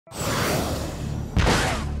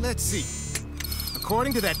Let's see.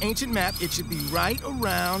 According to that ancient map, it should be right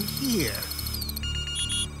around here.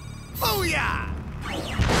 Booyah!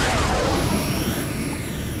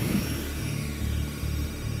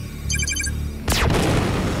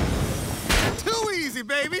 Too easy,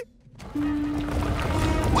 baby!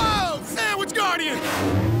 Whoa! Sandwich Guardian!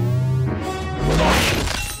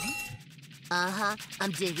 Uh-huh.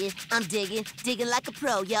 I'm digging like a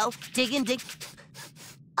pro, yo. Digging.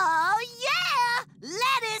 Oh, yeah!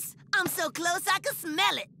 Lettuce! I'm so close I can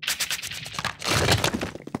smell it.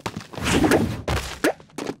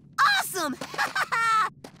 Awesome! Ah,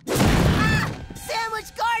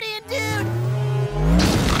 Sandwich Guardian, dude!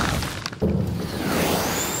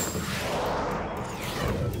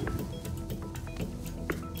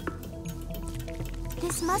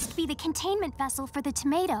 This must be the containment vessel for the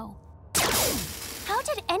tomato. How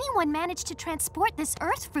did anyone manage to transport this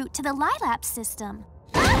earth fruit to the Lilaps system?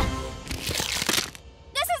 Ah!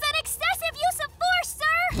 This is an excessive use of force, sir!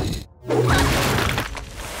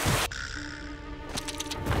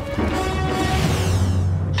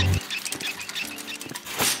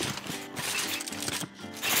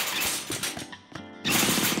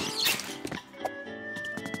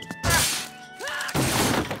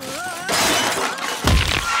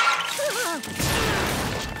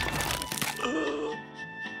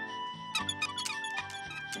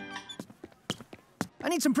 I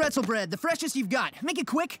need some pretzel bread, the freshest you've got. Make it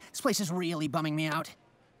quick. This place is really bumming me out.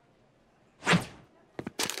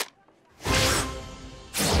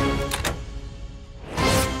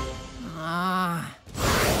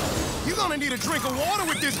 You're gonna need a drink of water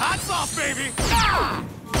with this hot sauce, baby! Ah!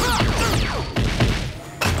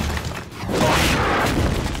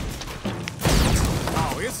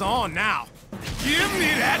 Oh, it's on now. Give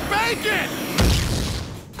me that bacon!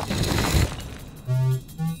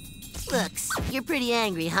 Looks, you're pretty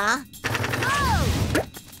angry, huh? Oh!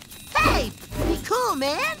 Hey! Be cool,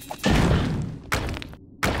 man!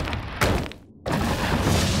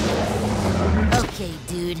 Okay,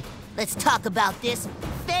 dude. Let's talk about this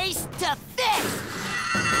face to face!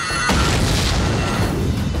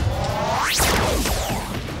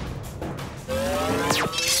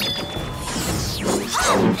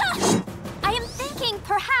 I am thinking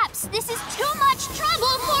perhaps this is too much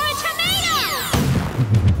trouble for a tomato!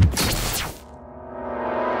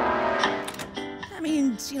 I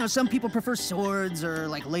mean, you know, some people prefer swords or,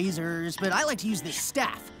 like, lasers, but I like to use this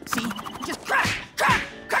staff. See? Just crack, crack,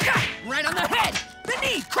 crack, crack! Right on the head! The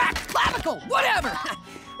knee, crack, clavicle, whatever!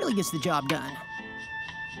 Really gets the job done.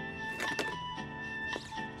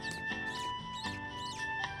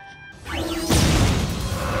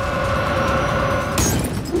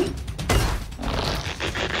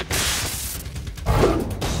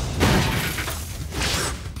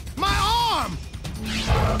 My arm!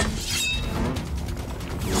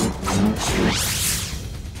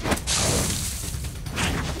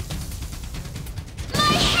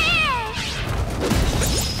 My hair!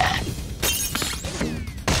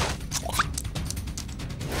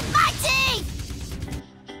 My teeth!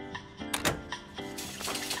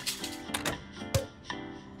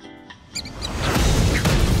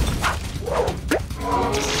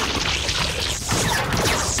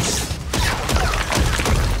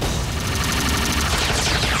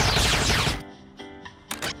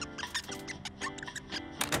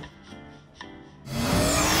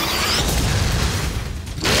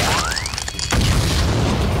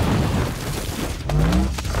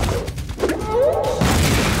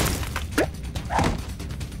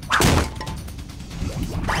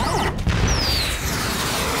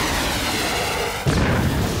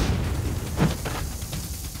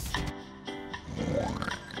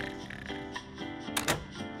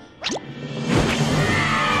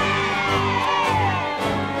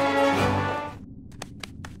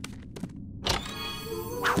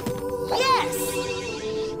 Yes!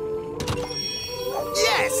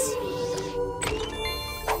 Yes!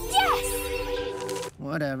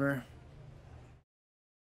 Whatever.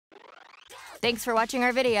 Thanks for watching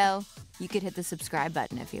our video. You could hit the subscribe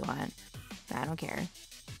button if you want. I don't care.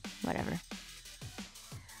 Whatever.